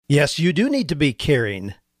Yes, you do need to be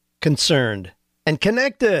caring, concerned, and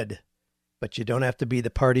connected, but you don't have to be the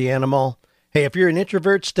party animal. Hey, if you're an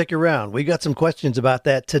introvert, stick around. We got some questions about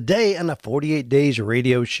that today on the 48 Days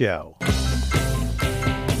Radio Show.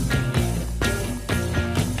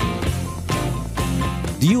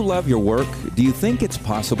 Do you love your work? Do you think it's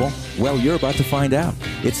possible? Well, you're about to find out.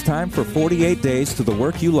 It's time for 48 Days to the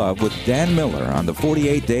Work You Love with Dan Miller on the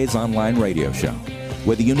 48 Days Online Radio Show.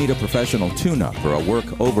 Whether you need a professional tune-up or a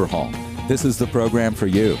work overhaul, this is the program for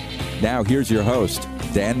you. Now, here's your host,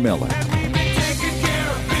 Dan Miller.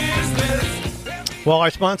 Well, our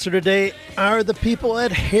sponsor today are the people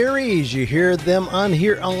at Harry's. You hear them on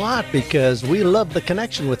here a lot because we love the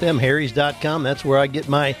connection with them. Harry's.com. That's where I get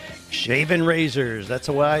my shaving razors. That's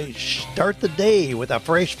how I start the day with a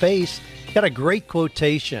fresh face. Got a great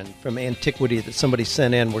quotation from Antiquity that somebody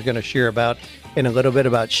sent in. We're going to share about in a little bit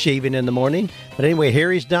about shaving in the morning. But anyway,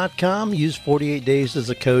 Harry's.com. Use 48 days as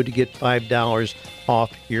a code to get $5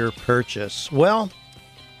 off your purchase. Well,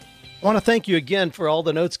 I want to thank you again for all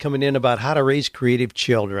the notes coming in about how to raise creative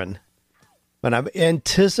children. But I'm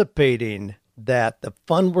anticipating that the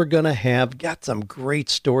fun we're going to have. Got some great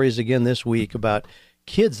stories again this week about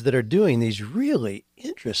kids that are doing these really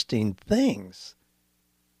interesting things.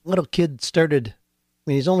 Little kid started,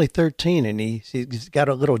 he's only 13 and he's got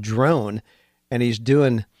a little drone and he's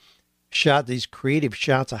doing these creative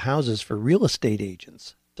shots of houses for real estate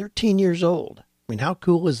agents. 13 years old. How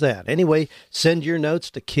cool is that? Anyway, send your notes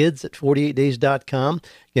to kids@48days.com.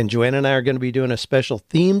 Again, Joanna and I are going to be doing a special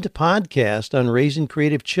themed podcast on raising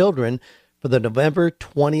creative children for the November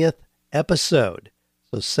 20th episode.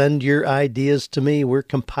 So send your ideas to me. We're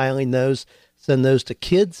compiling those. Send those to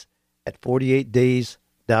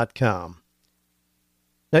kids@48days.com.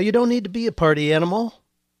 Now, you don't need to be a party animal.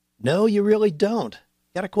 No, you really don't.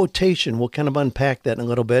 Got a quotation. We'll kind of unpack that in a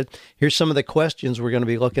little bit. Here's some of the questions we're going to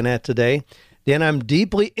be looking at today. Dan, I'm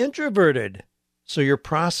deeply introverted, so your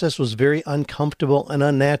process was very uncomfortable and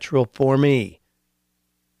unnatural for me.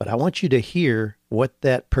 But I want you to hear what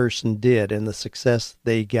that person did and the success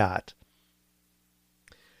they got.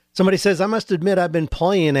 Somebody says, I must admit I've been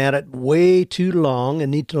playing at it way too long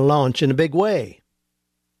and need to launch in a big way.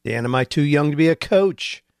 Dan, am I too young to be a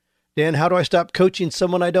coach? Dan, how do I stop coaching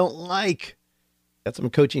someone I don't like? Got some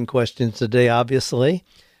coaching questions today, obviously.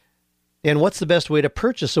 And what's the best way to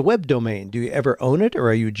purchase a web domain? Do you ever own it, or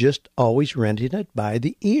are you just always renting it by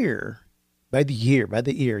the year? By the year.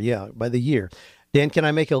 Dan, can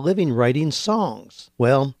I make a living writing songs?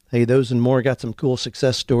 Well, hey, those and more. Got some cool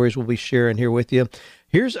success stories we'll be sharing here with you.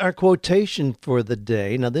 Here's our quotation for the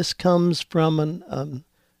day. Now, this comes from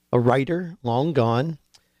a writer, long gone.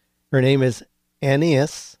 Her name is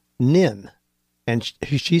Anais Nin. And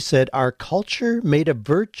she said, our culture made a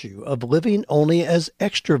virtue of living only as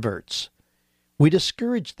extroverts. We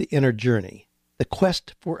discouraged the inner journey, the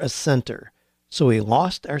quest for a center. So we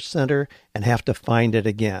lost our center and have to find it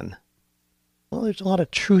again. Well, there's a lot of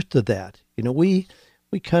truth to that. We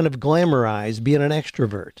kind of glamorize being an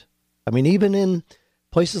extrovert. Even in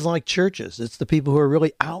places like churches, it's the people who are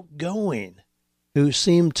really outgoing, who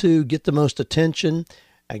seem to get the most attention,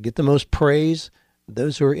 get the most praise.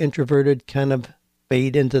 Those who are introverted kind of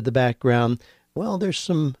fade into the background. Well, there's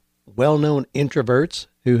some well-known introverts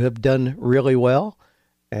who have done really well,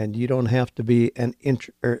 and you don't have to be an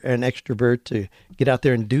extrovert to get out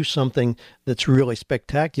there and do something that's really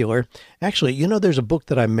spectacular. Actually, there's a book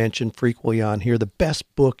that I mention frequently on here, the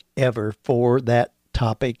best book ever for that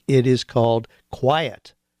topic. It is called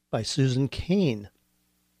Quiet by Susan Cain.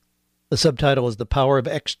 The subtitle is The Power of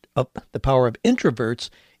Introverts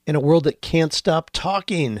in a World That Can't Stop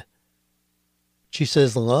Talking. She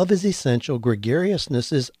says, love is essential.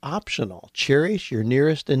 Gregariousness is optional. Cherish your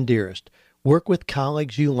nearest and dearest. Work with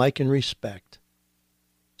colleagues you like and respect.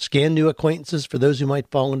 Scan new acquaintances for those who might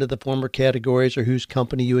fall into the former categories or whose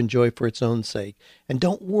company you enjoy for its own sake. And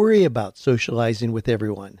don't worry about socializing with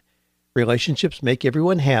everyone. Relationships make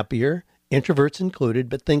everyone happier, introverts included,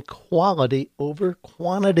 but think quality over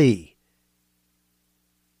quantity.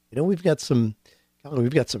 We've got some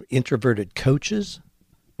introverted coaches.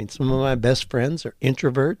 Some of my best friends are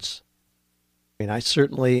introverts. I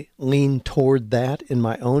certainly lean toward that in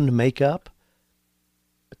my own makeup.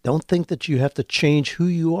 But don't think that you have to change who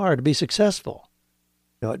you are to be successful.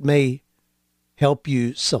 It may help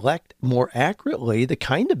you select more accurately the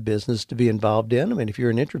kind of business to be involved in. If you're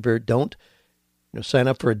an introvert, don't sign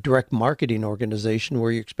up for a direct marketing organization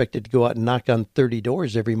where you're expected to go out and knock on 30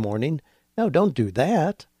 doors every morning. No, don't do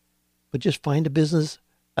that. But just find a business,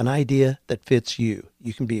 an idea that fits you.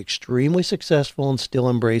 You can be extremely successful and still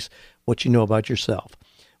embrace what you know about yourself.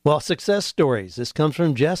 Well, success stories. This comes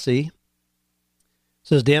from Jesse.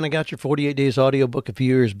 Says, Dan, I got your 48 Days audiobook a few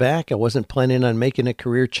years back. I wasn't planning on making a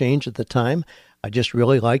career change at the time. I just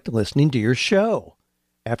really liked listening to your show.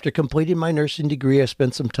 After completing my nursing degree, I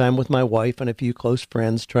spent some time with my wife and a few close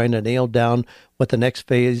friends trying to nail down what the next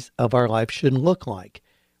phase of our life should look like.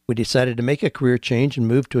 We decided to make a career change and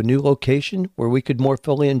move to a new location where we could more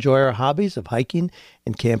fully enjoy our hobbies of hiking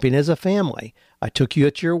and camping as a family. I took you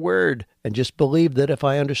at your word and just believed that if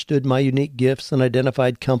I understood my unique gifts and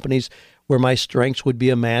identified companies where my strengths would be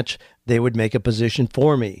a match, they would make a position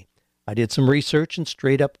for me. I did some research and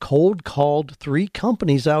straight up cold called 3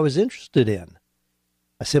 companies I was interested in.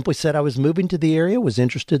 I simply said I was moving to the area, was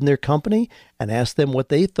interested in their company, and asked them what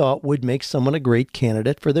they thought would make someone a great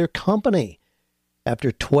candidate for their company.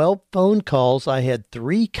 After 12 phone calls, I had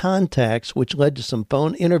 3 contacts, which led to some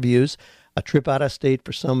phone interviews, a trip out of state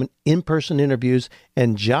for some in-person interviews,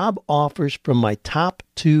 and job offers from my top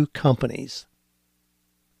 2 companies.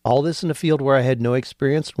 All this in a field where I had no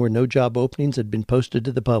experience and where no job openings had been posted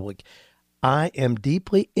to the public. I am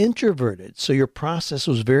deeply introverted, so your process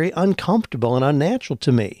was very uncomfortable and unnatural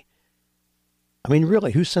to me. I mean,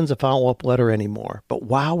 really, who sends a follow-up letter anymore? But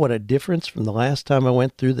wow, what a difference from the last time I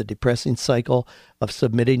went through the depressing cycle of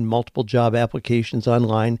submitting multiple job applications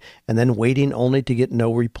online and then waiting only to get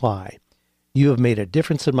no reply. You have made a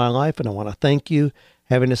difference in my life, and I want to thank you.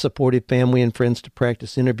 Having a supportive family and friends to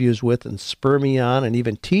practice interviews with and spur me on and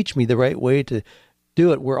even teach me the right way to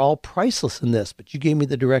do it were all priceless in this, but you gave me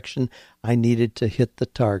the direction I needed to hit the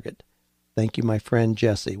target. Thank you, my friend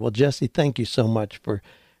Jesse. Well, Jesse, thank you so much for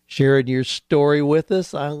sharing your story with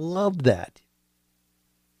us. I love that.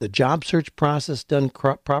 The job search process done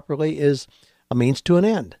properly is a means to an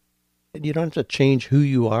end. And you don't have to change who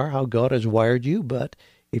you are, how God has wired you, but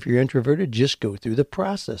if you're introverted, just go through the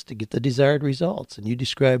process to get the desired results. And you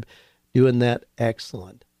describe doing that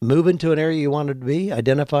excellent. Move into an area you wanted to be,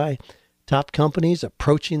 identify top companies,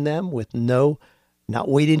 approaching them with not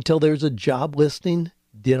waiting until there's a job listing,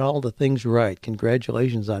 did all the things right.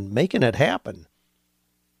 Congratulations on making it happen.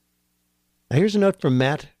 Now here's a note from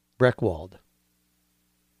Matt Breckwald.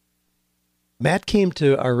 Matt came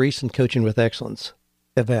to our recent Coaching with Excellence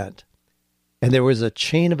event, and there was a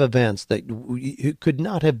chain of events that could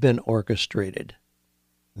not have been orchestrated.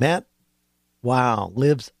 Matt,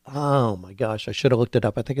 lives, oh my gosh, I should have looked it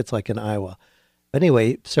up. I think it's like in Iowa.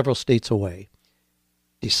 Anyway, several states away.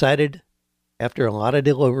 Decided after a lot of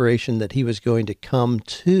deliberation that he was going to come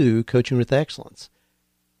to Coaching with Excellence.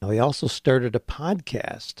 Now, he also started a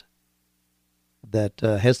podcast that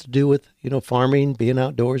has to do with, farming, being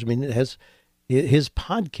outdoors. I mean, it has his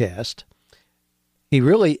podcast. He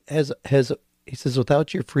really has, he says,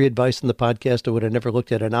 without your free advice in the podcast, I would have never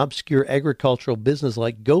looked at an obscure agricultural business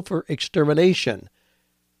like gopher extermination.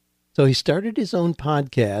 So he started his own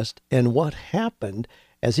podcast, and what happened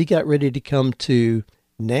as he got ready to come to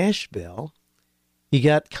Nashville, he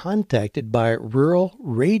got contacted by Rural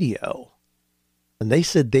Radio, and they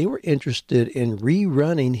said they were interested in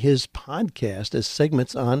rerunning his podcast as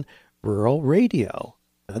segments on Rural Radio.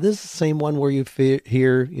 Now, this is the same one where you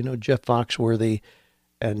hear, Jeff Foxworthy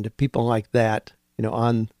and people like that,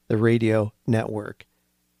 on the radio network.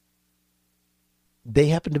 They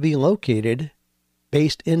happen to be located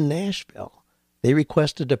based in Nashville. They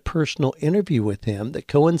requested a personal interview with him that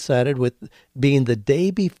coincided with being the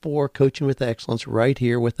day before Coaching with Excellence right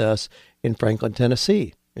here with us in Franklin,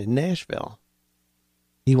 Tennessee, in Nashville.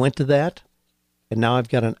 He went to that, and now I've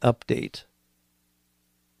got an update.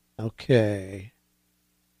 Okay.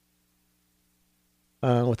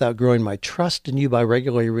 Without growing my trust in you by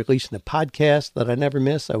regularly releasing a podcast that I never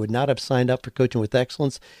miss, I would not have signed up for Coaching with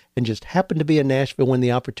Excellence and just happened to be in Nashville when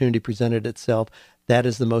the opportunity presented itself. That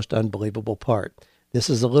is the most unbelievable part. This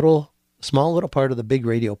is a small little part of the big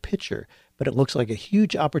radio picture, but it looks like a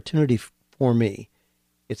huge opportunity for me.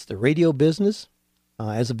 It's the radio business.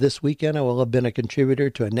 As of this weekend, I will have been a contributor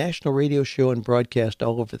to a national radio show and broadcast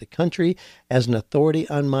all over the country as an authority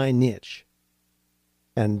on my niche.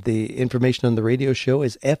 And the information on the radio show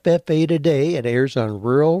is FFA Today. It airs on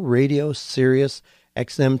Rural Radio Sirius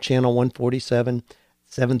XM Channel 147,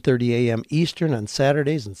 7:30 a.m. Eastern on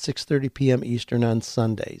Saturdays and 6:30 p.m. Eastern on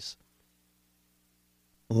Sundays.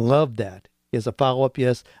 Love that. As a follow-up,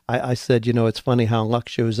 yes, I said, it's funny how luck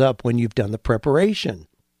shows up when you've done the preparation.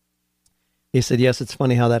 He said, yes, it's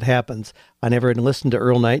funny how that happens. I never had listened to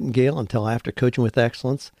Earl Nightingale until after Coaching with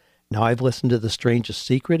Excellence. Now I've listened to The Strangest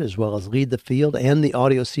Secret as well as Lead the Field and the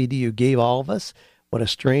audio CD you gave all of us. What a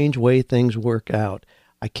strange way things work out.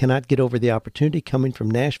 I cannot get over the opportunity coming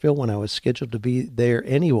from Nashville when I was scheduled to be there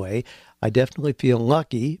anyway. I definitely feel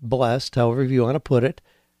lucky, blessed, however you want to put it.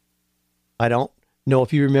 I don't No,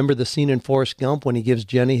 if you remember the scene in Forrest Gump when he gives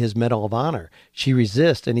Jenny his Medal of Honor, she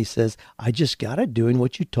resists and he says, I just got it doing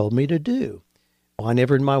what you told me to do. Well, I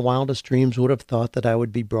never in my wildest dreams would have thought that I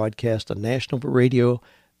would be broadcast on national radio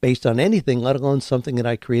based on anything, let alone something that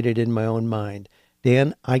I created in my own mind.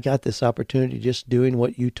 Dan, I got this opportunity just doing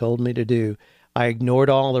what you told me to do. I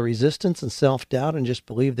ignored all the resistance and self-doubt and just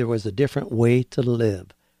believed there was a different way to live.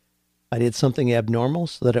 I did something abnormal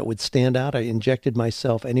so that it would stand out. I injected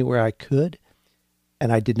myself anywhere I could.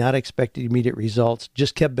 And I did not expect immediate results,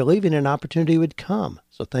 just kept believing an opportunity would come.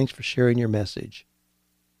 So thanks for sharing your message.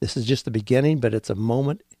 This is just the beginning, but it's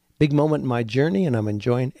a big moment in my journey, and I'm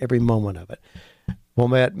enjoying every moment of it. Well,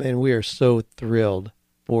 Matt, man, we are so thrilled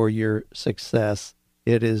for your success.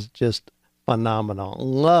 It is just phenomenal.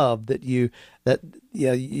 Love that you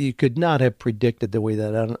could not have predicted the way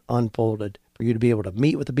that unfolded, for you to be able to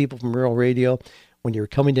meet with the people from Rural Radio when you're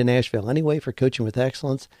coming to Nashville anyway for Coaching with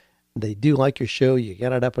Excellence. They do like your show. You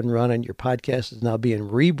got it up and running. Your podcast is now being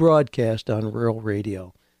rebroadcast on Rural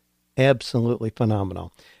Radio. Absolutely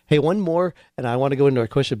phenomenal. Hey, one more, and I want to go into a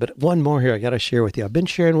question, but one more here I got to share with you. I've been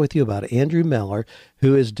sharing with you about Andrew Miller,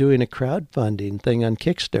 who is doing a crowdfunding thing on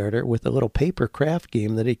Kickstarter with a little paper craft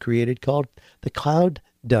game that he created called the Cloud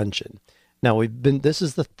Dungeon. Now, this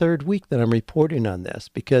is the third week that I'm reporting on this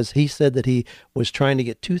because he said that he was trying to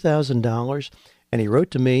get $2,000, and he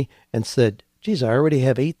wrote to me and said, geez, I already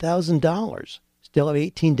have $8,000. Still have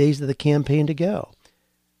 18 days of the campaign to go.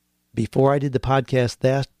 Before I did the podcast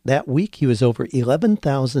that week, he was over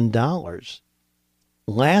 $11,000.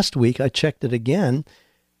 Last week, I checked it again,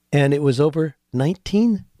 and it was over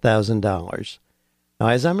 $19,000. Now,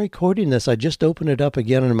 as I'm recording this, I just opened it up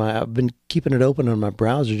again. I've been keeping it open on my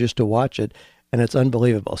browser just to watch it, and it's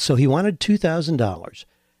unbelievable. So he wanted $2,000.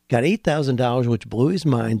 Got $8,000, which blew his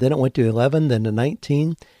mind. Then it went to 11, then to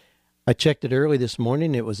 19. I checked it early this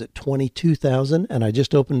morning. It was at $22,000, and I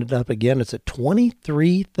just opened it up again. It's at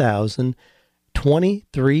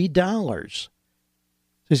 $23,023. So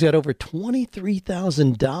he's got over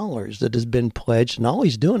 $23,000 that has been pledged, and all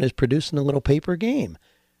he's doing is producing a little paper game.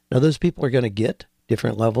 Now, those people are going to get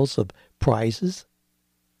different levels of prizes,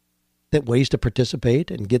 that ways to participate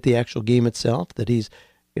and get the actual game itself that he's,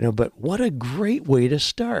 but what a great way to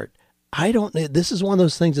start. This is one of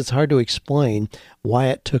those things that's hard to explain why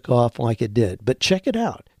it took off like it did. But check it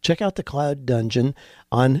out. Check out the Cloud Dungeon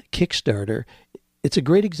on Kickstarter. It's a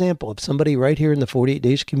great example of somebody right here in the 48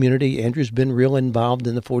 Days community. Andrew's been real involved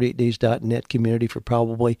in the 48days.net community for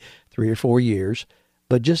probably 3 or 4 years,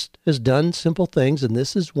 but just has done simple things. And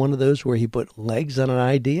this is one of those where he put legs on an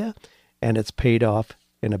idea, and it's paid off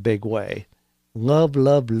in a big way. Love,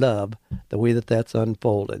 love, love the way that that's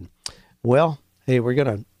unfolded. Well, hey, we're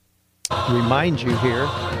going to remind you here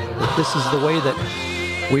that this is the way that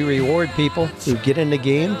we reward people who get in the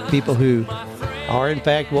game, people who are in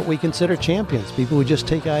fact what we consider champions, people who just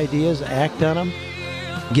take ideas, act on them,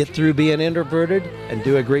 get through being introverted and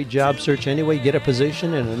do a great job search anyway, get a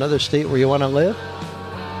position in another state where you want to live.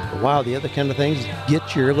 Wow, the other kind of things,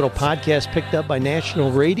 get your little podcast picked up by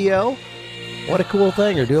national radio. What a cool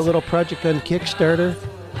thing. Or do a little project on Kickstarter,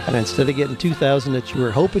 and instead of getting $2,000 that you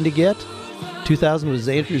were hoping to get, $2,000 was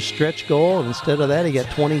Andrew's stretch goal, and instead of that, he got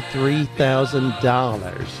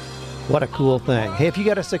 $23,000. What a cool thing. Hey, if you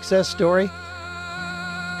got a success story,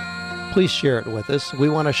 please share it with us. We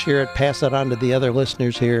want to share it, pass it on to the other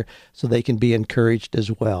listeners here so they can be encouraged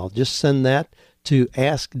as well. Just send that to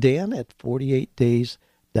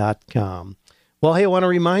askdan@48days.com. Well, hey, I want to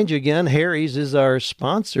remind you again, Harry's is our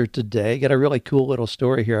sponsor today. Got a really cool little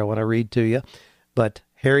story here I want to read to you. But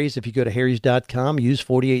Harry's, if you go to harrys.com, use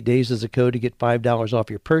 48 days as a code to get $5 off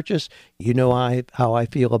your purchase. You know how I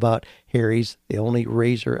feel about Harry's, the only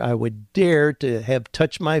razor I would dare to have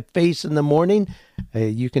touch my face in the morning.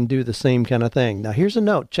 You can do the same kind of thing. Now, here's a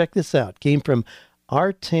note. Check this out. Came from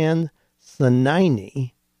Artan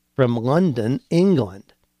Sanaini from London,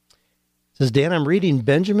 England. It says, Dan, I'm reading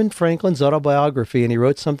Benjamin Franklin's autobiography, and he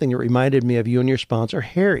wrote something that reminded me of you and your sponsor,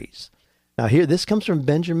 Harry's. Now, this comes from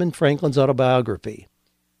Benjamin Franklin's autobiography.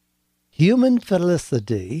 Human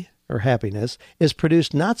felicity, or happiness, is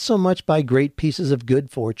produced not so much by great pieces of good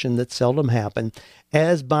fortune that seldom happen,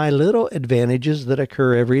 as by little advantages that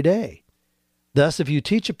occur every day. Thus, if you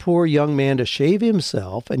teach a poor young man to shave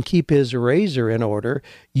himself and keep his razor in order,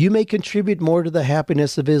 you may contribute more to the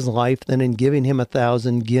happiness of his life than in giving him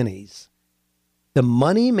 1,000 guineas. The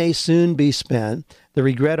money may soon be spent, the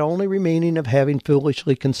regret only remaining of having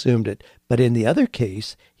foolishly consumed it. But in the other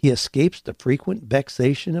case, he escapes the frequent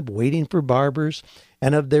vexation of waiting for barbers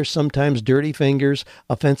and of their sometimes dirty fingers,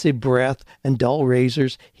 offensive breath, and dull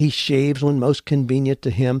razors. He shaves when most convenient to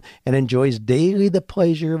him and enjoys daily the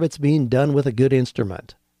pleasure of its being done with a good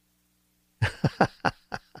instrument.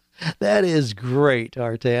 That is great,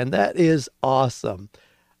 Artan. That is awesome.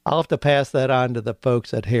 I'll have to pass that on to the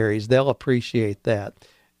folks at Harry's. They'll appreciate that.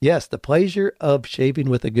 Yes, the pleasure of shaving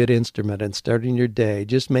with a good instrument and starting your day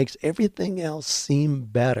just makes everything else seem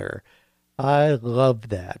better. I love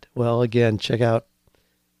that. Well, again, check out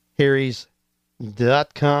harrys.com.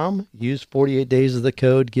 Use 48 days of the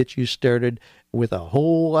code. Get you started with a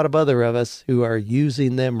whole lot of other of us who are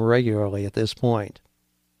using them regularly at this point.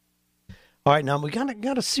 All right, now we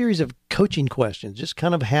got a series of coaching questions just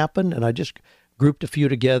kind of happened, and I just grouped a few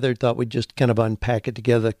together, thought we'd just kind of unpack it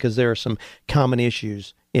together because there are some common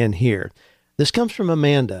issues in here. This comes from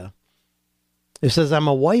Amanda. It says, I'm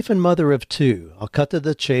a wife and mother of 2. I'll cut to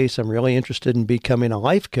the chase. I'm really interested in becoming a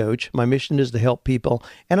life coach. My mission is to help people,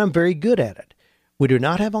 and I'm very good at it. We do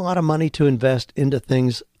not have a lot of money to invest into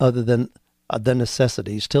things other than the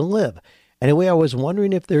necessities to live. Anyway, I was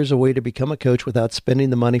wondering if there's a way to become a coach without spending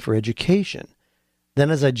the money for education. Then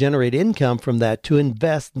as I generate income from that to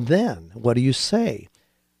invest then, what do you say?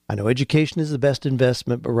 I know education is the best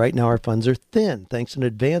investment, but right now our funds are thin. Thanks in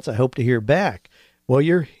advance. I hope to hear back. Well,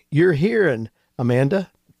 you're hearing, Amanda,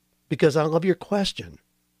 because I love your question.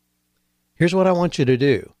 Here's what I want you to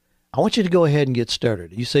do. I want you to go ahead and get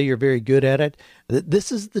started. You say you're very good at it.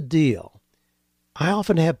 This is the deal. I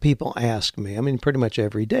often have people ask me, pretty much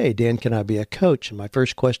every day, Dan, can I be a coach? And my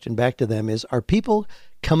first question back to them is, are people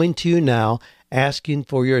coming to you now asking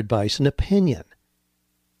for your advice and opinion?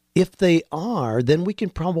 If they are, then we can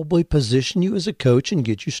probably position you as a coach and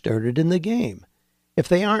get you started in the game. If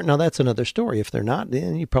they aren't, now that's another story. If they're not,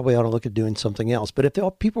 then you probably ought to look at doing something else. But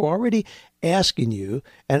if people are already asking you,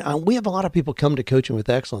 and we have a lot of people come to Coaching with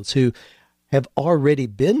Excellence who have already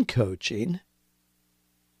been coaching.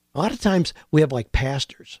 A lot of times we have like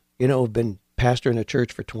pastors, who've been pastoring a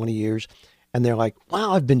church for 20 years, and they're like,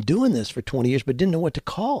 wow, I've been doing this for 20 years, but didn't know what to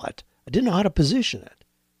call it. I didn't know how to position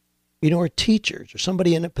it. Or teachers or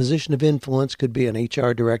somebody in a position of influence, could be an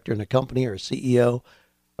HR director in a company or a CEO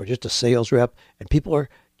or just a sales rep, and people are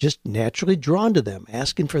just naturally drawn to them,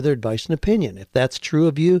 asking for their advice and opinion. If that's true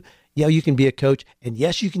of you, yeah, you can be a coach, and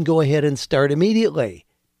yes, you can go ahead and start immediately.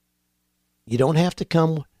 You don't have to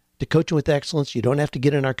come to Coaching with Excellence. You don't have to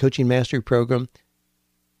get in our Coaching Mastery Program.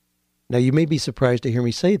 Now, you may be surprised to hear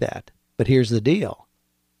me say that, but here's the deal.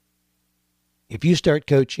 If you start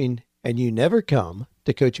coaching and you never come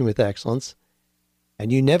to Coaching with Excellence,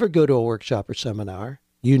 and you never go to a workshop or seminar,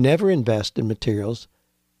 you never invest in materials,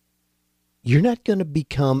 you're not going to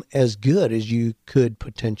become as good as you could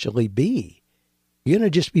potentially be. You're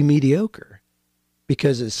going to just be mediocre.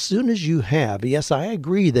 Because as soon as you have, yes, I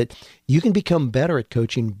agree that you can become better at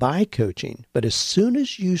coaching by coaching, but as soon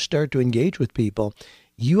as you start to engage with people,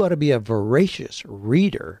 you ought to be a voracious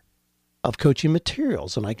reader of coaching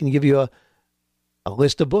materials. And I can give you a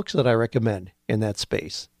list of books that I recommend in that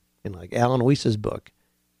space. And like Alan Weiss's book,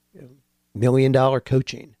 $1 Million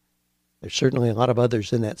Coaching. There's certainly a lot of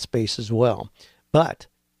others in that space as well. But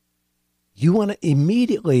you want to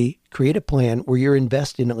immediately create a plan where you're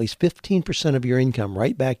investing at least 15% of your income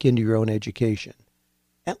right back into your own education.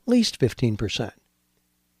 At least 15%.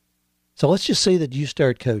 So let's just say that you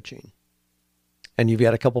start coaching and you've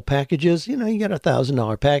got a couple packages. You got a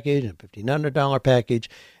 $1,000 package and a $1,500 package.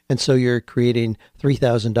 And so you're creating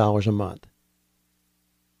 $3,000 a month.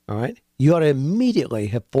 All right. You ought to immediately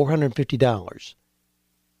have $450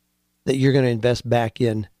 that you're going to invest back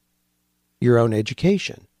in your own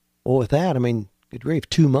education. Well, with that, good grief,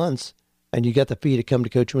 2 months, and you got the fee to come to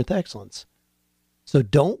Coaching with Excellence. So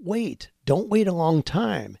don't wait. Don't wait a long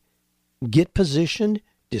time. Get positioned.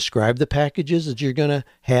 Describe the packages that you're going to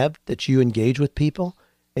have that you engage with people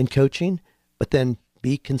in coaching, but then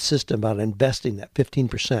be consistent about investing that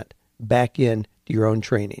 15% back in your own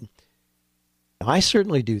training. Now, I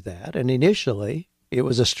certainly do that, and initially it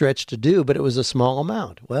was a stretch to do, but it was a small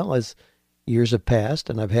amount. Well, as years have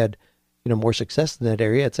passed and I've had more success in that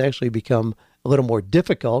area, it's actually become a little more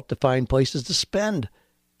difficult to find places to spend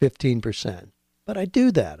 15%. But I do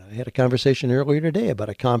that. I had a conversation earlier today about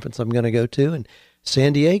a conference I'm going to go to in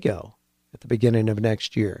San Diego at the beginning of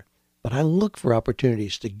next year. But I look for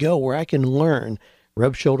opportunities to go where I can learn,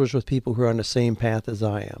 rub shoulders with people who are on the same path as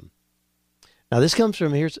I am. Now, this comes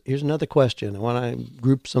from, here's another question. I want to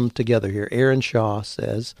group some together here. Aaron Shaw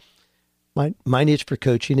says, My niche for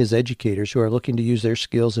coaching is educators who are looking to use their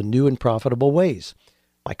skills in new and profitable ways.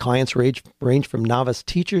 My clients range from novice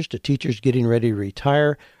teachers to teachers getting ready to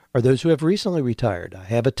retire, or those who have recently retired. I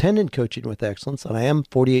have attended Coaching with Excellence, and I am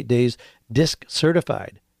 48 Days DISC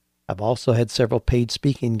certified. I've also had several paid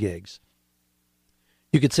speaking gigs.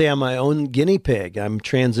 You could say I'm my own guinea pig. I'm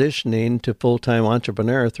transitioning to full-time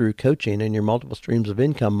entrepreneur through coaching and your multiple streams of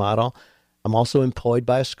income model. I'm also employed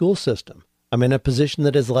by a school system. I'm in a position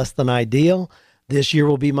that is less than ideal. This year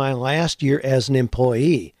will be my last year as an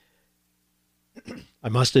employee. I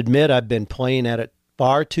must admit I've been playing at it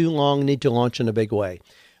far too long, need to launch in a big way.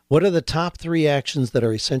 What are the top 3 actions that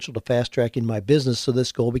are essential to fast-tracking my business so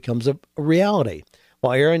this goal becomes a reality?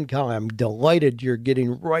 Well, Aaron, I'm delighted you're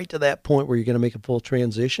getting right to that point where you're going to make a full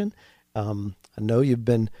transition. I know you've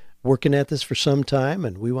been working at this for some time,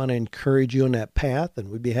 and we want to encourage you on that path, and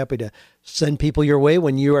we'd be happy to send people your way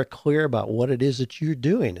when you are clear about what it is that you're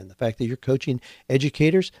doing. And the fact that you're coaching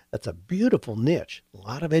educators, that's a beautiful niche. A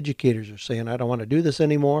lot of educators are saying, I don't want to do this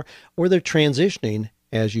anymore, or they're transitioning,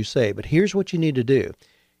 as you say. But here's what you need to do.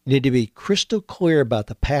 You need to be crystal clear about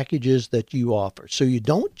the packages that you offer. So you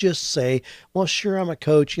don't just say, well, sure, I'm a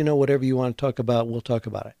coach, whatever you want to talk about, we'll talk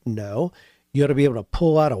about it. No, you ought to be able to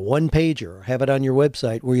pull out a one-pager or have it on your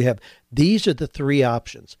website where you have, these are the 3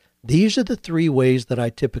 options. These are the 3 ways that I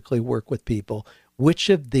typically work with people. Which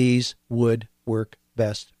of these would work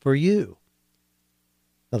best for you?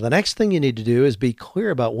 Now, the next thing you need to do is be clear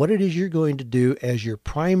about what it is you're going to do as your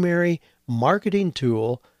primary marketing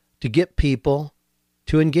tool to get people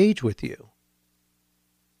to engage with you.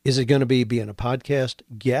 Is it going to be being a podcast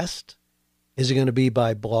guest? Is it going to be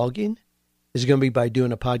by blogging? Is it going to be by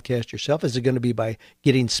doing a podcast yourself? Is it going to be by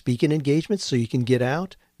getting speaking engagements so you can get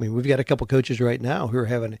out? I mean, we've got a couple coaches right now who are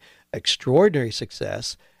having extraordinary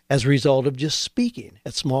success as a result of just speaking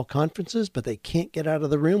at small conferences, but they can't get out of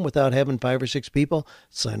the room without having 5 or 6 people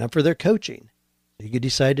sign up for their coaching. You could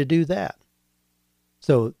decide to do that.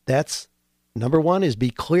 So that's number 1, is be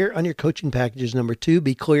clear on your coaching packages. Number 2,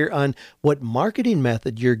 be clear on what marketing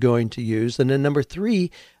method you're going to use. And then number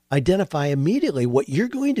 3, identify immediately what you're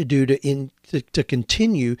going to do to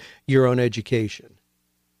continue your own education.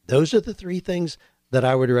 Those are the 3 things that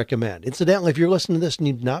I would recommend. Incidentally, if you're listening to this and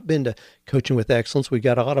you've not been to Coaching with Excellence, we've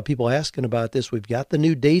got a lot of people asking about this. We've got the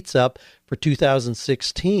new dates up for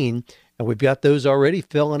 2016, and we've got those already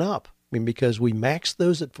filling up. I mean, because we maxed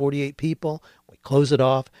those at 48 people, we close it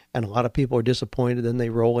off, and a lot of people are disappointed, and they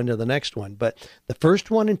roll into the next one. But the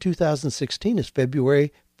first one in 2016 is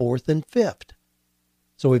February 4th and 5th.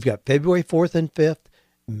 So we've got February 4th and 5th,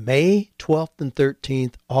 May 12th and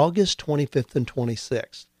 13th, August 25th and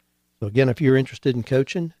 26th. So again, if you're interested in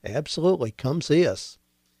coaching, absolutely, come see us.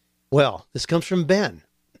 Well, this comes from Ben.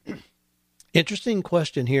 Interesting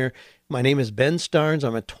question here. My name is Ben Starnes.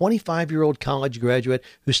 I'm a 25-year-old college graduate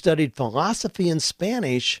who studied philosophy and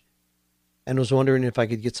Spanish and was wondering if I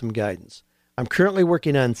could get some guidance. I'm currently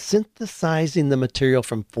working on synthesizing the material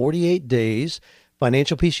from 48 Days,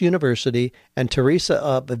 Financial Peace University, and Teresa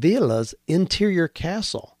of Avila's Interior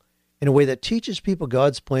Castle in a way that teaches people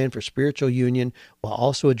God's plan for spiritual union while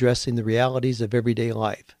also addressing the realities of everyday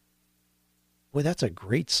life. Boy, that's a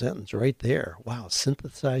great sentence right there. Wow,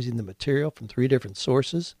 synthesizing the material from 3 different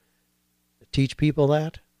sources to teach people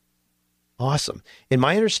that? Awesome. In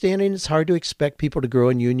my understanding, it's hard to expect people to grow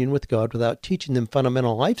in union with God without teaching them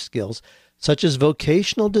fundamental life skills such as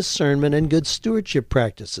vocational discernment and good stewardship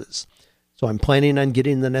practices. So I'm planning on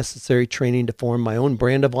getting the necessary training to form my own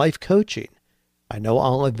brand of life coaching. I know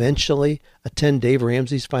I'll eventually attend Dave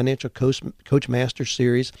Ramsey's Financial Coach Master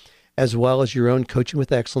Series, as well as your own Coaching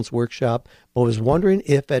with Excellence workshop, but was wondering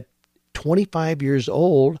if at 25 years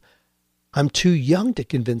old, I'm too young to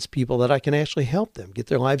convince people that I can actually help them get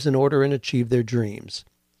their lives in order and achieve their dreams.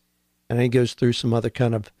 And then he goes through some other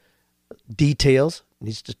kind of details.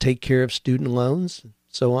 Needs to take care of student loans, and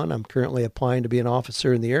so on. I'm currently applying to be an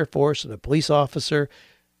officer in the Air Force and a police officer.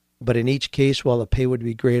 But in each case, while the pay would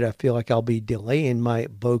be great, I feel like I'll be delaying my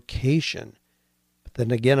vocation. But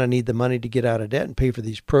then again, I need the money to get out of debt and pay for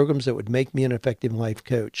these programs that would make me an effective life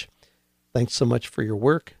coach. Thanks so much for your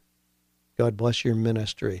work. God bless your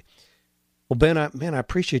ministry. Well, Ben, I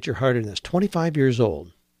appreciate your heart in this. 25 years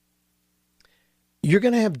old. You're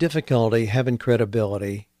going to have difficulty having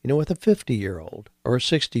credibility, with a 50-year-old or a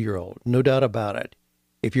 60-year-old, no doubt about it.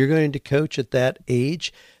 If you're going to coach at that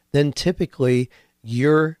age, then typically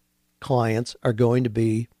your clients are going to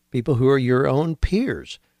be people who are your own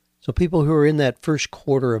peers. So people who are in that first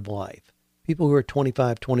quarter of life, people who are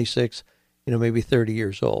 25, 26, maybe 30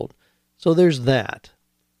 years old. So there's that.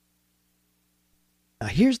 Now,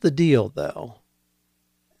 here's the deal, though.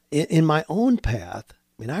 In my own path,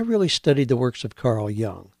 I really studied the works of Carl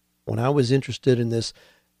Jung. When I was interested in this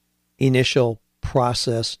initial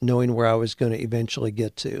process, knowing where I was going to eventually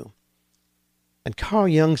get to. And Carl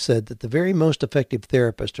Jung said that the very most effective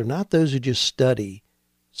therapists are not those who just study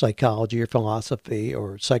psychology or philosophy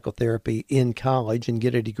or psychotherapy in college and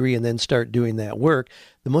get a degree and then start doing that work.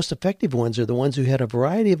 The most effective ones are the ones who had a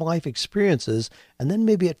variety of life experiences and then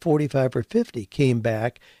maybe at 45 or 50 came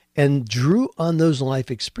back and drew on those life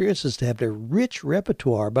experiences to have a rich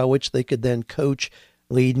repertoire by which they could then coach,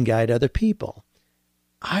 lead, and guide other people.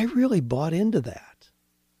 I really bought into that.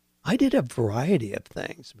 I did a variety of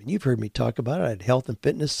things. I mean, you've heard me talk about it. I had health and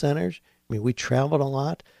fitness centers. I mean, we traveled a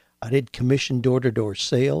lot. I did commission door-to-door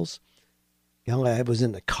sales. You know, I was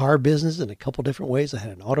in the car business in a couple different ways. I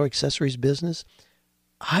had an auto accessories business.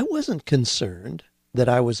 I wasn't concerned that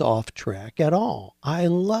I was off track at all. I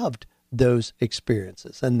loved those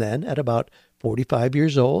experiences. And then at about 45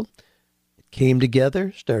 years old, it came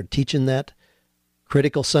together, started teaching that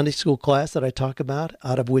critical Sunday school class that I talk about,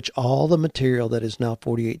 out of which all the material that is now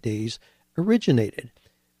 48 Days originated.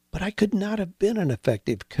 But I could not have been an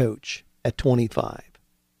effective coach at 25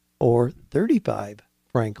 or 35,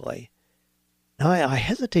 frankly. Now, I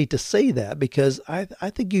hesitate to say that because I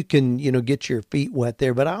think you can, get your feet wet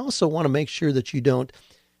there, but I also want to make sure that you don't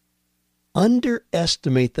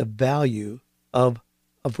underestimate the value of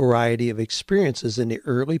a variety of experiences in the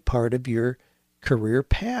early part of your career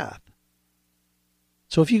path.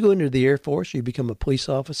 So if you go into the Air Force or you become a police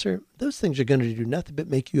officer, those things are going to do nothing but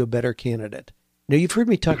make you a better candidate. Now, you've heard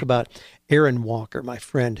me talk about Aaron Walker, my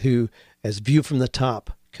friend, who has View from the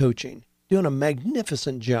Top coaching, doing a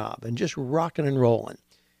magnificent job and just rocking and rolling.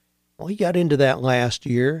 Well, he got into that last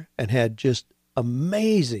year and had just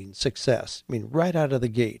amazing success. I mean, right out of the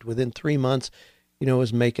gate, within 3 months,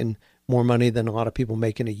 was making more money than a lot of people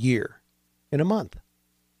make in a year, in a month.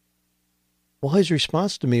 Well, his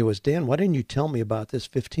response to me was, Dan, why didn't you tell me about this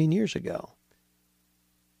 15 years ago?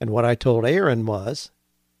 And what I told Aaron was,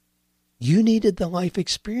 you needed the life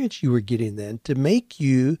experience you were getting then to make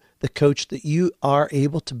you the coach that you are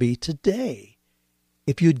able to be today.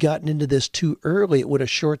 If you'd gotten into this too early, it would have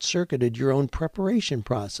short-circuited your own preparation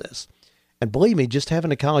process. And believe me, just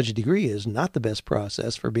having a college degree is not the best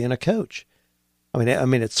process for being a coach. I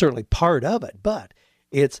mean, it's certainly part of it, but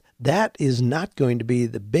that is not going to be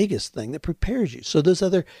the biggest thing that prepares you. So those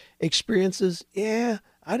other experiences,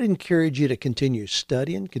 I'd encourage you to continue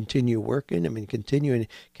studying, continue working. Continue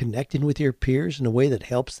connecting with your peers in a way that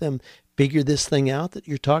helps them figure this thing out that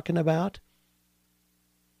you're talking about.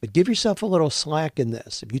 But give yourself a little slack in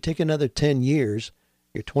this. If you take another 10 years,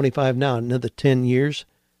 you're 25 now, another 10 years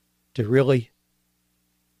to really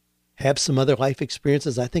have some other life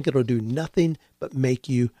experiences, I think it'll do nothing but make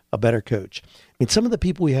you a better coach. Some of the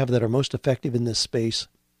people we have that are most effective in this space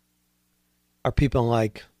are people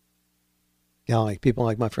like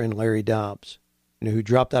my friend Larry Dobbs, who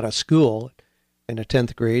dropped out of school in the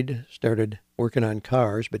 10th grade, started working on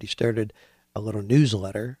cars, but he started a little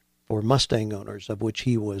newsletter for Mustang owners, of which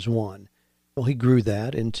he was one. Well, he grew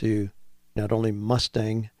that into not only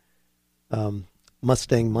Mustang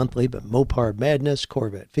Monthly, but Mopar Madness,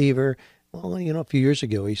 Corvette Fever. Well, a few years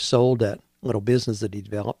ago, he sold that little business that he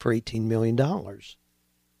developed for $18 million.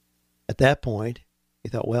 At that point, he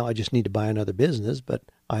thought, well, I just need to buy another business, but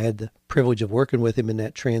I had the privilege of working with him in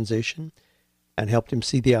that transition and helped him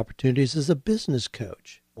see the opportunities as a business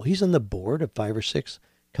coach. Well, he's on the board of 5 or 6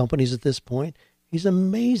 companies at this point. He's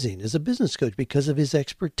amazing as a business coach because of his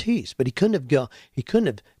expertise, but he couldn't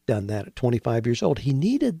have done that at 25 years old. He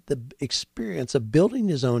needed the experience of building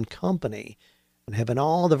his own company and having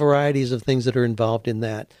all the varieties of things that are involved in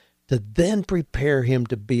that to then prepare him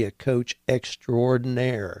to be a coach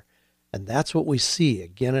extraordinaire. And that's what we see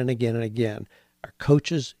again and again and again. Our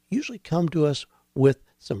coaches usually come to us with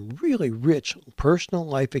some really rich personal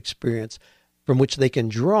life experience from which they can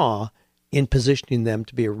draw in positioning them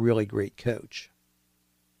to be a really great coach.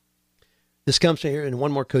 This comes here in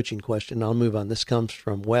one more coaching question. I'll move on. This comes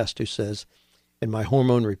from West, who says, in my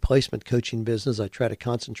hormone replacement coaching business, I try to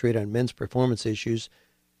concentrate on men's performance issues.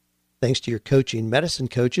 Thanks to your coaching, Medicine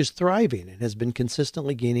Coach is thriving and has been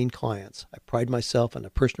consistently gaining clients. I pride myself on the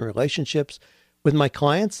personal relationships with my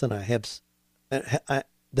clients that I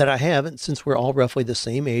have, and since we're all roughly the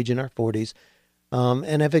same age in our 40s,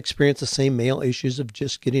 and have experienced the same male issues of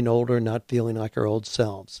just getting older and not feeling like our old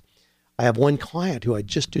selves. I have one client who I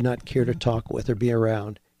just do not care to talk with or be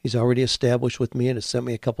around. He's already established with me and has sent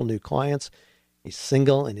me a couple new clients. He's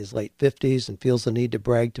single, in his late 50s, and feels the need to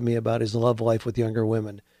brag to me about his love life with younger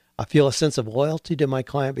women. I feel a sense of loyalty to my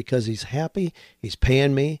client because he's happy, he's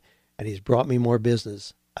paying me, and he's brought me more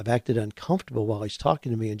business. I've acted uncomfortable while he's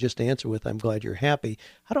talking to me and just answer with, I'm glad you're happy.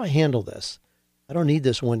 How do I handle this? I don't need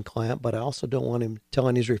this one client, but I also don't want him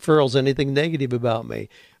telling his referrals anything negative about me.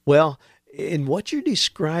 Well, in what you're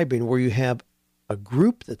describing, where you have a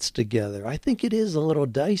group that's together, I think it is a little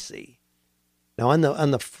dicey. Now,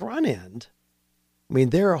 on the front end, I mean,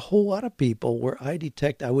 there are a whole lot of people where I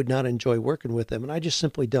detect I would not enjoy working with them, and I just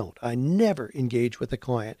simply don't. I never engage with a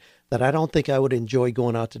client that I don't think I would enjoy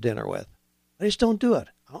going out to dinner with. I just don't do it.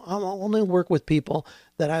 I'll only work with people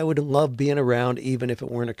that I would love being around, even if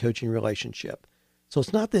it weren't a coaching relationship. So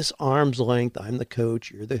it's not this arm's length, I'm the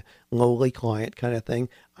coach, you're the lowly client kind of thing.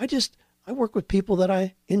 I work with people that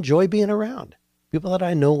I enjoy being around, people that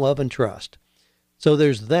I know, love, and trust. So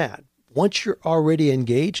there's that. Once you're already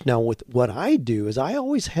engaged, now with what I do is I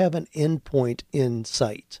always have an endpoint in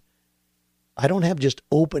sight. I don't have just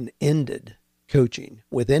open-ended coaching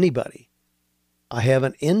with anybody. I have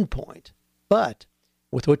an endpoint. But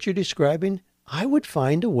with what you're describing, I would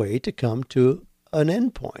find a way to come to an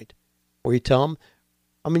endpoint where you tell them,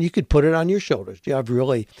 I mean, you could put it on your shoulders. I've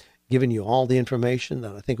really given you all the information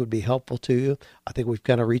that I think would be helpful to you. I think we've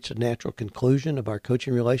kind of reached a natural conclusion of our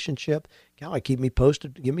coaching relationship. Golly, keep me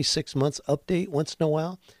posted. Give me 6 months update once in a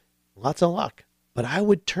while. Lots of luck. But I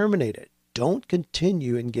would terminate it. Don't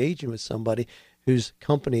continue engaging with somebody whose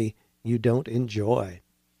company you don't enjoy.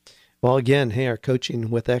 Well, again, hey, our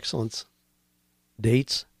Coaching with Excellence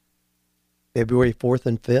dates, February 4th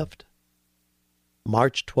and 5th.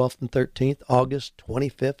 March 12th and 13th, August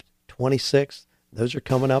 25th, 26th. Those are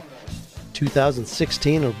coming up.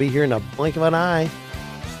 2016 will be here in a blink of an eye.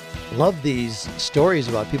 Love these stories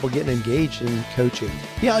about people getting engaged in coaching.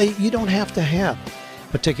 Yeah, you don't have to have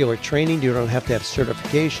particular training. You don't have to have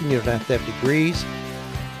certification. You don't have to have degrees.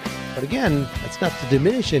 But again, that's not to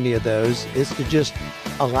diminish any of those. It's to just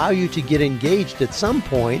allow you to get engaged at some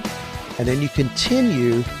point, and then you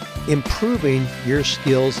continue improving your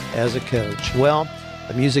skills as a coach. Well,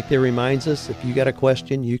 the music there reminds us, if you got a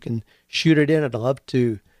question, you can shoot it in. I'd love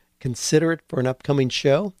to consider it for an upcoming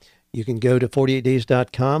show. You can go to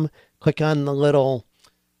 48days.com, click on the little,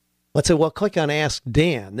 click on Ask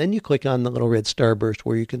Dan. Then you click on the little red starburst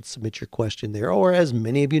where you can submit your question there. Or as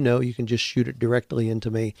many of you know, you can just shoot it directly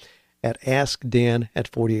into me at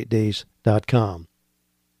askdan@48days.com.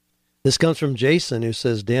 This comes from Jason, who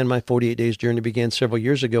says, Dan, my 48 days journey began several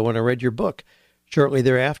years ago when I read your book. Shortly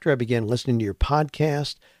thereafter, I began listening to your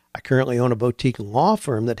podcast. I currently own a boutique law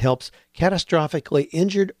firm that helps catastrophically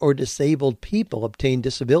injured or disabled people obtain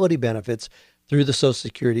disability benefits through the Social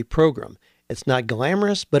Security program. It's not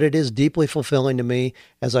glamorous, but it is deeply fulfilling to me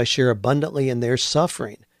as I share abundantly in their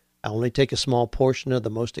suffering. I only take a small portion of the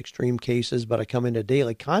most extreme cases, but I come into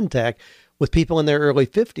daily contact with people in their early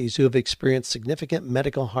 50s who have experienced significant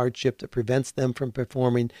medical hardship that prevents them from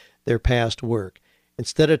performing their past work.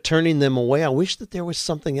 Instead of turning them away, I wish that there was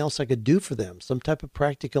something else I could do for them, some type of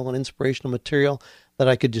practical and inspirational material that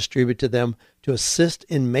I could distribute to them to assist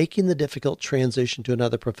in making the difficult transition to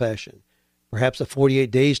another profession. Perhaps a 48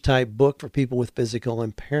 days type book for people with physical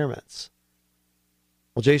impairments.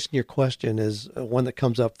 Well, Jason, your question is one that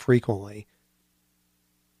comes up frequently.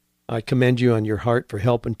 I commend you on your heart for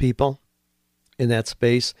helping people in that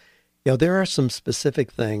space. There are some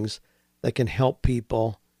specific things that can help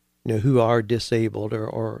people, who are disabled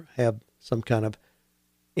or have some kind of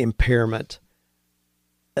impairment.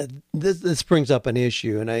 This brings up an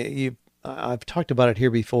issue, and I've talked about it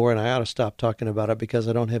here before, and I ought to stop talking about it because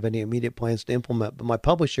I don't have any immediate plans to implement. But my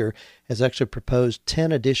publisher has actually proposed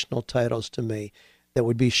 10 additional titles to me that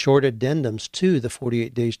would be short addendums to the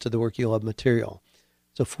 48 Days to the Work You Love material.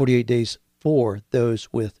 So 48 days for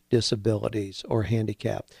those with disabilities or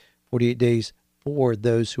handicap, 48 days for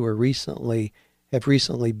those who have recently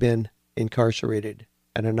been incarcerated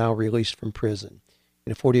and are now released from prison.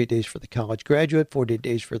 48 days for the college graduate, 48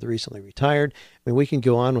 days for the recently retired. I mean, we can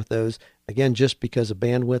go on with those. Again, just because of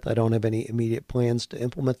bandwidth, I don't have any immediate plans to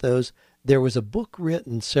implement those. There was a book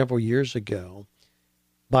written several years ago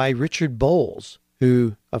by Richard Bowles,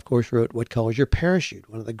 who, of course, wrote What Color's Your Parachute,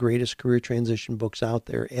 one of the greatest career transition books out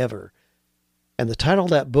there ever. And the title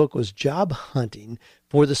of that book was Job Hunting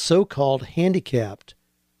for the So-Called Handicapped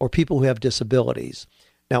or People Who Have Disabilities.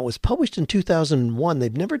 Now, it was published in 2001.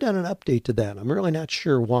 They've never done an update to that. I'm really not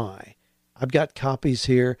sure why. I've got copies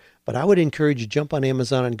here, but I would encourage you to jump on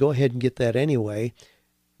Amazon and go ahead and get that anyway,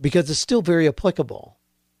 because it's still very applicable.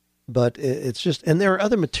 But it's just, and there are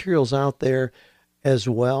other materials out there as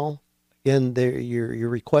well. Again, your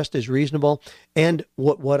request is reasonable. And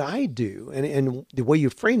what I do, and the way you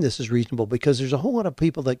frame this is reasonable, because there's a whole lot of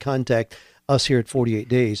people that contact us here at 48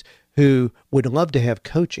 Days who would love to have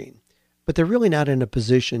coaching. but they're really not in a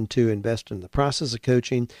position to invest in the process of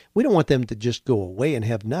coaching. We don't want them to just go away and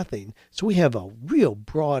have nothing. So we have a real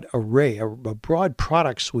broad array, a broad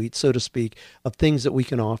product suite, so to speak, of things that we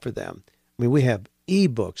can offer them. I mean, we have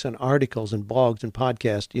ebooks and articles and blogs and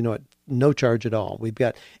podcasts, at no charge at all. We've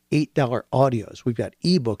got $8 audios. We've got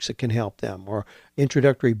ebooks that can help them, or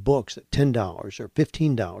introductory books at $10 or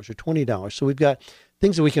 $15 or $20. So we've got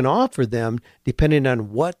things that we can offer them depending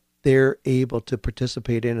on what they're able to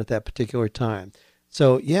participate in at that particular time.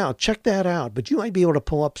 So yeah, check that out. But you might be able to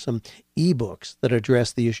pull up some ebooks that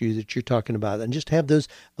address the issues that you're talking about and just have those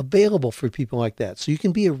available for people like that. So you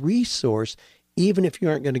can be a resource even if you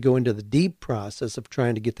aren't going to go into the deep process of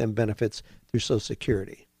trying to get them benefits through Social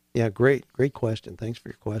Security. Yeah, great question. Thanks for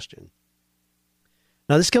your question.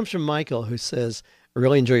 Now, this comes from Michael, who says, I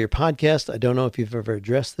really enjoy your podcast. I don't know if you've ever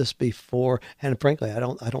addressed this before, and frankly, I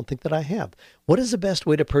don't think that I have. What is the best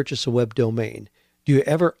way to purchase a web domain? Do you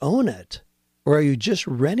ever own it, or are you just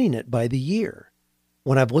renting it by the year?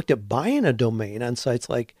 When I've looked at buying a domain on sites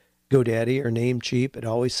like GoDaddy or Namecheap, it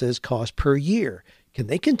always says cost per year. Can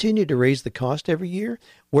they continue to raise the cost every year?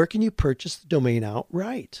 Where can you purchase the domain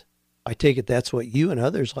outright? I take it that's what you and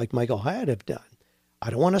others like Michael Hyatt have done. I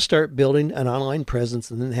don't want to start building an online presence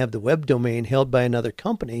and then have the web domain held by another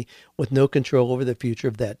company with no control over the future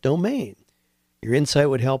of that domain. Your insight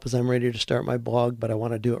would help as I'm ready to start my blog, but I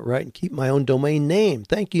want to do it right and keep my own domain name.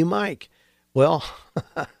 Thank you, Mike. Well,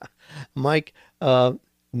 Mike,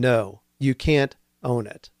 no, you can't own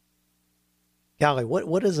it. Golly,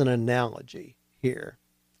 what is an analogy here?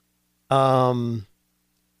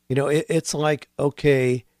 It's like,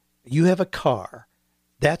 okay, you have a car.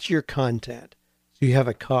 That's your content. So you have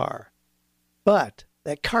a car. But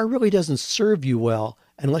that car really doesn't serve you well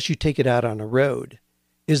unless you take it out on a road.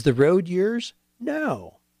 Is the road yours?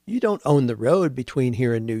 No. You don't own the road between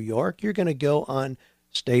here and New York. You're going to go on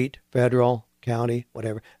state, federal, county,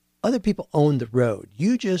 whatever. Other people own the road.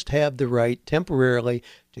 You just have the right temporarily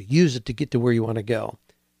to use it to get to where you want to go.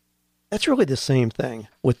 That's really the same thing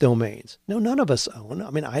with domains. No, none of us own.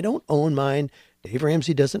 I mean, I don't own mine. Dave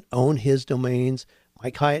Ramsey doesn't own his domains.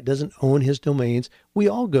 Mike Hyatt doesn't own his domains. We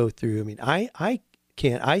all go through. I mean, I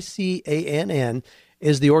can't. ICANN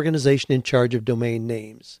is the organization in charge of domain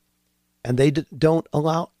names. And they don't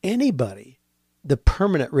allow anybody the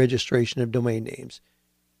permanent registration of domain names.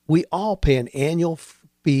 We all pay an annual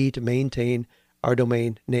fee to maintain our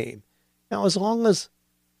domain name. Now, as long as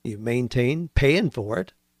you maintain paying for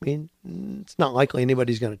it, I mean, it's not likely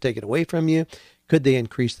anybody's going to take it away from you. Could they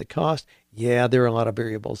increase the cost? Yeah, there are a lot of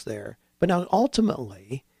variables there. But now,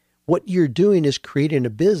 ultimately, what you're doing is creating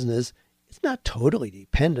a business. It's not totally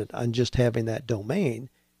dependent on just having that domain.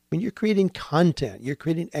 I mean, you're creating content. You're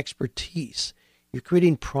creating expertise. You're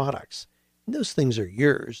creating products. And those things are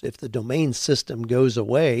yours. If the domain system goes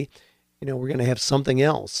away, we're going to have something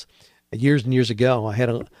else. Years and years ago, I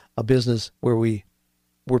had a business where we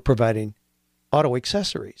were providing auto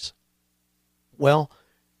accessories. Well,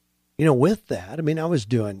 with that, I mean, I was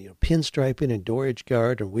doing, pinstriping and door edge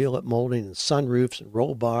guard and wheel up molding and sunroofs and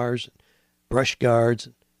roll bars and brush guards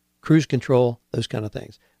and cruise control, those kind of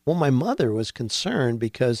things. Well, my mother was concerned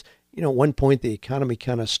because, at one point the economy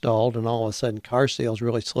kind of stalled and all of a sudden car sales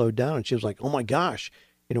really slowed down. And she was like, oh my gosh,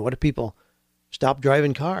 what if people stop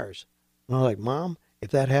driving cars? And I was like, Mom, if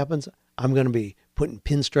that happens, I'm going to be putting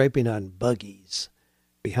pinstriping on buggies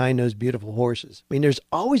behind those beautiful horses. I mean, there's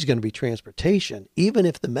always going to be transportation, even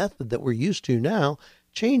if the method that we're used to now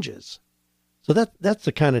changes. So that's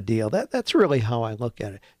the kind of deal. That's really how I look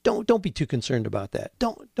at it. Don't be too concerned about that.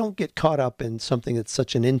 Don't get caught up in something that's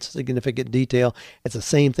such an insignificant detail. It's the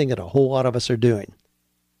same thing that a whole lot of us are doing.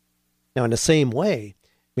 Now, in the same way,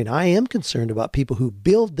 I mean, I am concerned about people who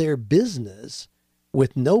build their business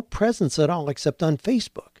with no presence at all except on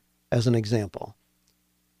Facebook, as an example.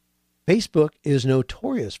 Facebook is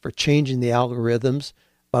notorious for changing the algorithms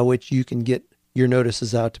by which you can get your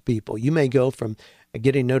notices out to people. You may go from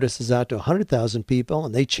getting notices out to 100,000 people,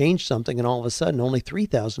 and they change something, and all of a sudden only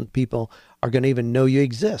 3,000 people are going to even know you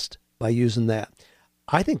exist by using that.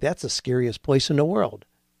 I think that's the scariest place in the world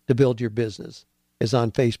to build your business, is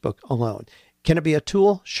on Facebook alone. Can it be a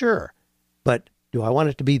tool? Sure. But do I want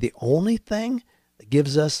it to be the only thing that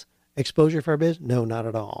gives us exposure for our business? No, not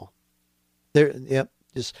at all.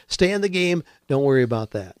 Just stay in the game. Don't worry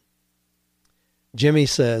about that. Jimmy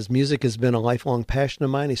says, music has been a lifelong passion of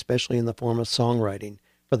mine, especially in the form of songwriting.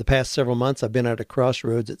 For the past several months, I've been at a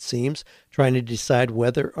crossroads, it seems, trying to decide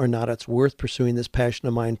whether or not it's worth pursuing this passion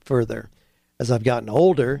of mine further. As I've gotten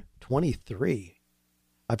older, 23,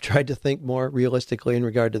 I've tried to think more realistically in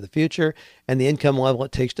regard to the future and the income level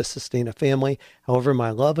it takes to sustain a family. However,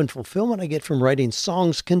 my love and fulfillment I get from writing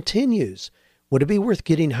songs continues. Would it be worth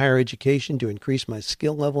getting higher education to increase my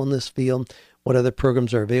skill level in this field? What other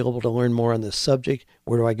programs are available to learn more on this subject?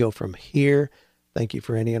 Where do I go from here? Thank you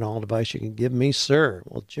for any and all advice you can give me, sir.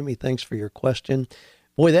 Well, Jimmy, thanks for your question.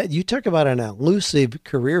 Boy, that you talk about an elusive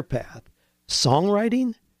career path.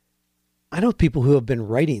 Songwriting? I know people who have been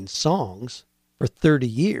writing songs for 30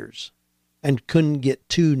 years and couldn't get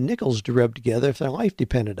 2 nickels to rub together if their life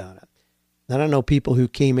depended on it. And I know people who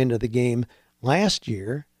came into the game last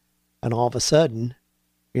year and all of a sudden,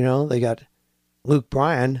 they got Luke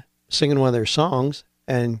Bryan singing one of their songs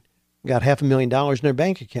and got $500,000 in their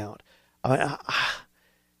bank account.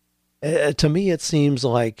 To me, it seems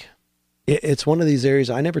like it's one of these areas.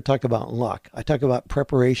 I never talk about luck. I talk about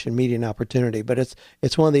preparation, meeting opportunity, but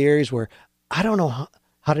it's one of the areas where I don't know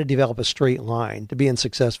how to develop a straight line to being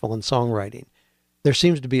successful in songwriting. There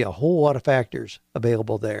seems to be a whole lot of factors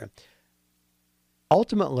available there.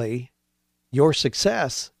 Ultimately, your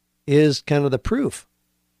success is kind of the proof.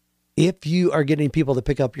 If you are getting people to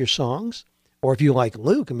pick up your songs, or if you like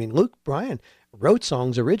Luke, Luke Bryan wrote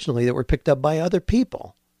songs originally that were picked up by other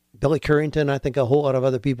people. Billy Currington, I think a whole lot of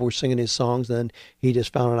other people were singing his songs. Then he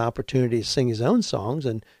just found an opportunity to sing his own songs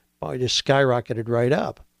and probably just skyrocketed right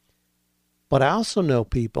up. But I also know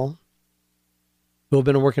people who have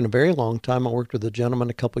been working a very long time. I worked with a gentleman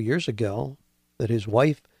a couple years ago that his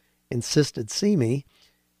wife insisted see me.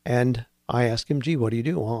 And I asked him, gee, what do you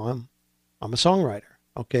do? Well, I'm a songwriter.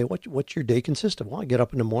 Okay, what's your day consist of? Well, I get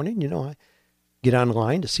up in the morning, I get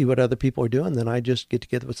online to see what other people are doing. Then I just get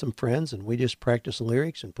together with some friends and we just practice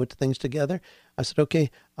lyrics and put the things together. I said,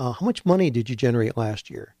 okay, how much money did you generate last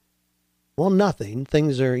year? Well, nothing.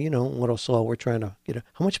 Things are, a little slow. We're trying to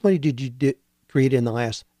how much money did you create in the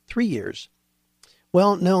last 3 years?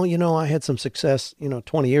 Well, no, I had some success,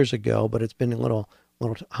 20 years ago, but it's been a little,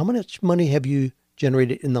 how much money have you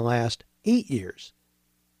generated in the last 8 years?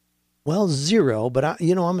 Well, 0, but I'm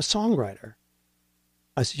a songwriter.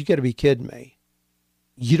 I said, you got to be kidding me.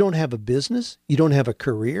 You don't have a business. You don't have a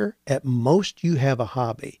career. At most, you have a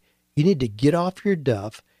hobby. You need to get off your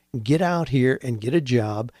duff, get out here and get a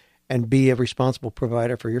job and be a responsible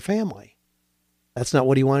provider for your family. That's not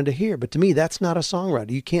what he wanted to hear. But to me, that's not a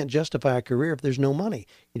songwriter. You can't justify a career if there's no money.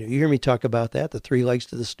 You hear me talk about that, the 3 legs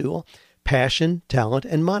to the stool: passion, talent,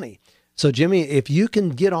 and money. So, Jimmy, if you can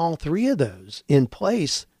get all 3 of those in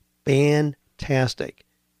place, fantastic.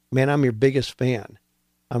 Man, I'm your biggest fan.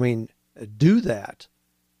 Do that.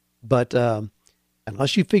 But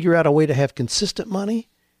unless you figure out a way to have consistent money,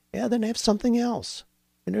 then have something else.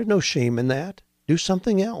 And there's no shame in that. Do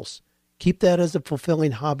something else. Keep that as a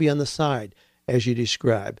fulfilling hobby on the side, as you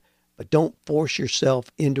describe. But don't force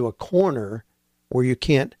yourself into a corner where you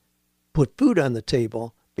can't put food on the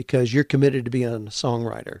table because you're committed to being a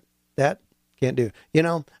songwriter. That can't do.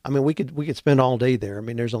 We could spend all day there.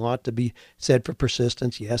 There's a lot to be said for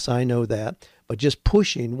persistence. Yes, I know that. But just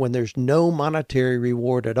pushing when there's no monetary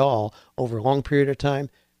reward at all over a long period of time,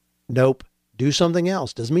 nope. Do something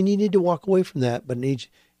else. Doesn't mean you need to walk away from that, but means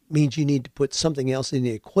you need to put something else in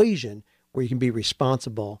the equation where you can be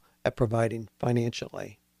responsible at providing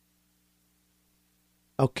financially.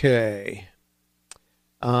 Okay.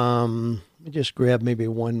 Let me just grab maybe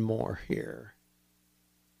one more here.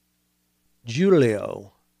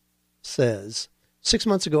 Julio says, 6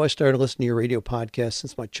 months ago, I started listening to your radio podcast.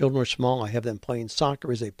 Since my children were small, I have them playing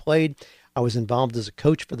soccer as they played. I was involved as a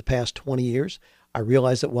coach for the past 20 years. I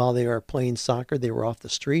realized that while they are playing soccer, they were off the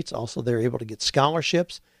streets. Also, they were able to get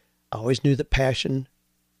scholarships. I always knew that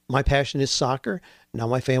my passion is soccer. Now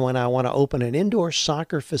my family and I want to open an indoor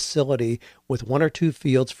soccer facility with 1 or 2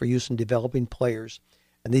 fields for use in developing players.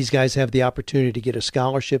 And these guys have the opportunity to get a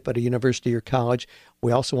scholarship at a university or college.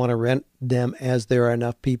 We also want to rent them as there are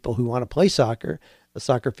enough people who want to play soccer. The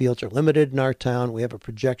soccer fields are limited in our town. We have a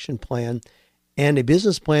projection plan and a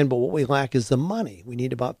business plan, but what we lack is the money. We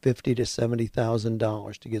need about $50,000 to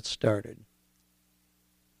 $70,000 to get started.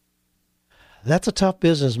 That's a tough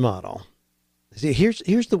business model. See,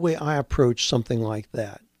 here's the way I approach something like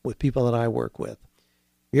that with people that I work with.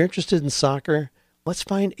 If you're interested in soccer, let's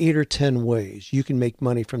find 8 or 10 ways you can make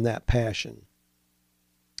money from that passion.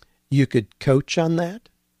 You could coach on that.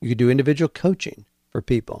 You could do individual coaching for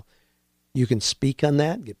people. You can speak on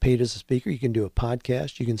that, get paid as a speaker. You can do a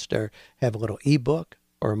podcast. You can have a little ebook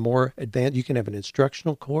or more advanced. You can have an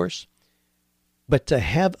instructional course. But to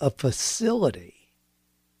have a facility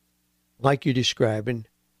like you're describing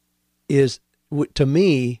is, to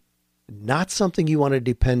me, not something you want to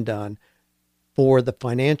depend on for the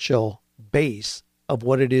financial base of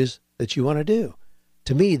what it is that you want to do.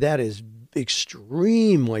 To me, that is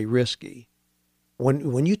extremely risky.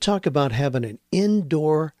 When you talk about having an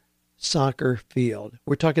indoor soccer field,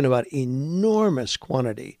 we're talking about enormous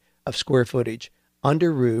quantity of square footage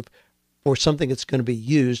under roof for something that's going to be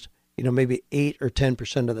used, maybe 8 or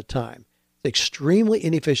 10% of the time. It's extremely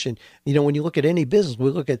inefficient. When you look at any business, we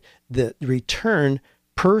look at the return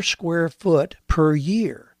per square foot per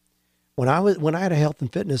year. When I had a health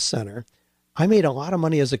and fitness center, I made a lot of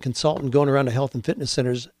money as a consultant going around to health and fitness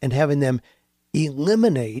centers and having them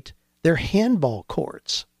eliminate their handball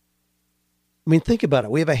courts. I mean, think about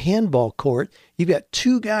it. We have a handball court. You've got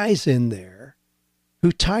 2 guys in there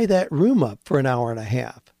who tie that room up for an hour and a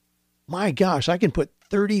half. My gosh, I can put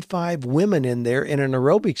 35 women in there in an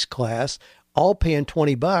aerobics class, all paying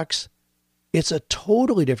 $20. It's a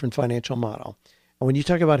totally different financial model. And when you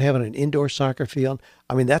talk about having an indoor soccer field,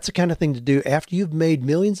 I mean, that's the kind of thing to do after you've made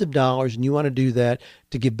millions of dollars and you want to do that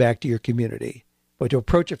to give back to your community. But to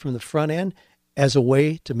approach it from the front end as a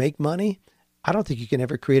way to make money, I don't think you can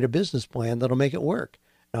ever create a business plan that'll make it work.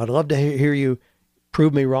 Now, I'd love to hear you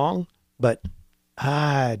prove me wrong, but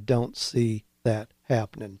I don't see that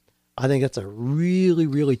happening. I think that's a really,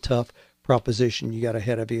 really tough proposition you got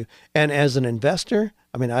ahead of you. And as an investor,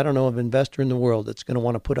 I mean, I don't know of an investor in the world that's going to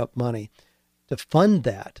want to put up money to fund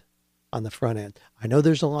that on the front end. I know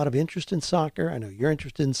there's a lot of interest in soccer. I know you're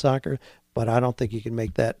interested in soccer, but I don't think you can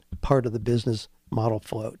make that part of the business model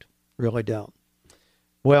float. Really don't.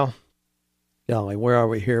 Well, golly, where are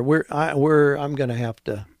we here? I'm going to have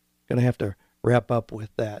to wrap up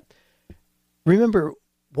with that. Remember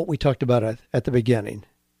what we talked about at the beginning.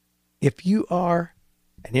 If you are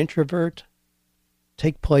an introvert,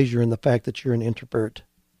 take pleasure in the fact that you're an introvert.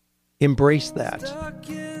 Embrace that.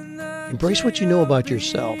 Embrace what you know about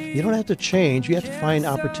yourself. You don't have to change. You have to find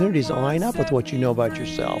opportunities that line up with what you know about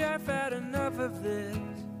yourself.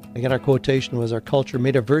 Again, our quotation was, our culture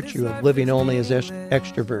made a virtue of living only as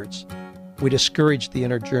extroverts. We discouraged the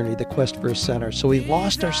inner journey, the quest for a center. So we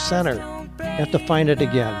lost our center. You have to find it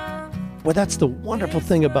again. Well, that's the wonderful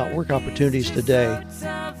thing about work opportunities today.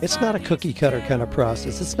 It's not a cookie cutter kind of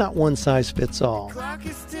process. It's not one size fits all.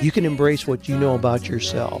 You can embrace what you know about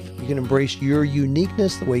yourself. You can embrace your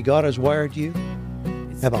uniqueness, the way God has wired you.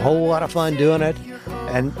 Have a whole lot of fun doing it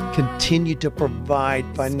and continue to provide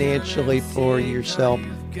financially for yourself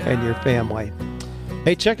and your family.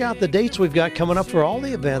 Hey, check out the dates we've got coming up for all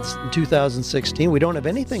the events in 2016. We don't have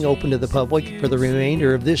anything open to the public for the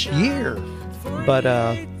remainder of this year. But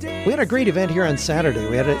we had a great event here on Saturday.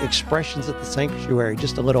 We had Expressions at the Sanctuary,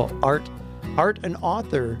 just a little art and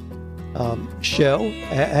author show.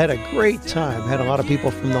 Had a great time. Had a lot of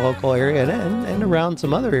people from the local area and around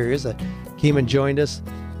some other areas that came and joined us.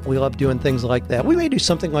 We love doing things like that. We may do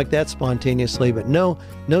something like that spontaneously, but no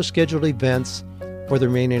scheduled events for the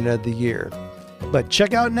remainder of the year. But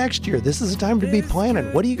check out next year. This is the time to be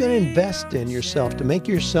planning. What are you going to invest in yourself to make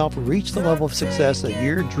yourself reach the level of success that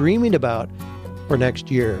you're dreaming about for next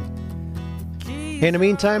year? Hey, in the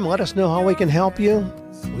meantime, let us know how we can help you.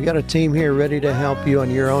 We got a team here ready to help you on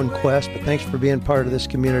your own quest, but thanks for being part of this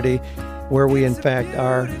community where we, in fact,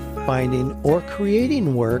 are finding or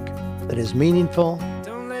creating work that is meaningful,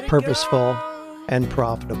 purposeful, and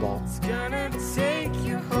profitable. It's gonna take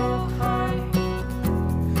your whole heart.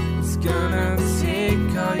 It's gonna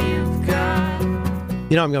take all you've got. I'm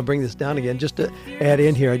going to bring this down again just to add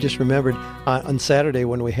in here. I just remembered on Saturday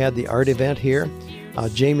when we had the art event here,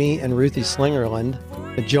 Jamie and Ruthie Slingerland,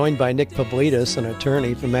 joined by Nick Pavlidis, an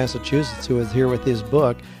attorney from Massachusetts who is here with his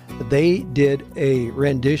book, they did a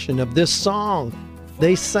rendition of this song.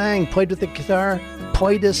 They sang, played with the guitar,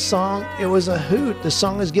 played this song. It was a hoot. The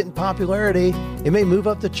song is getting popularity. It may move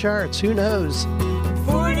up the charts. Who knows?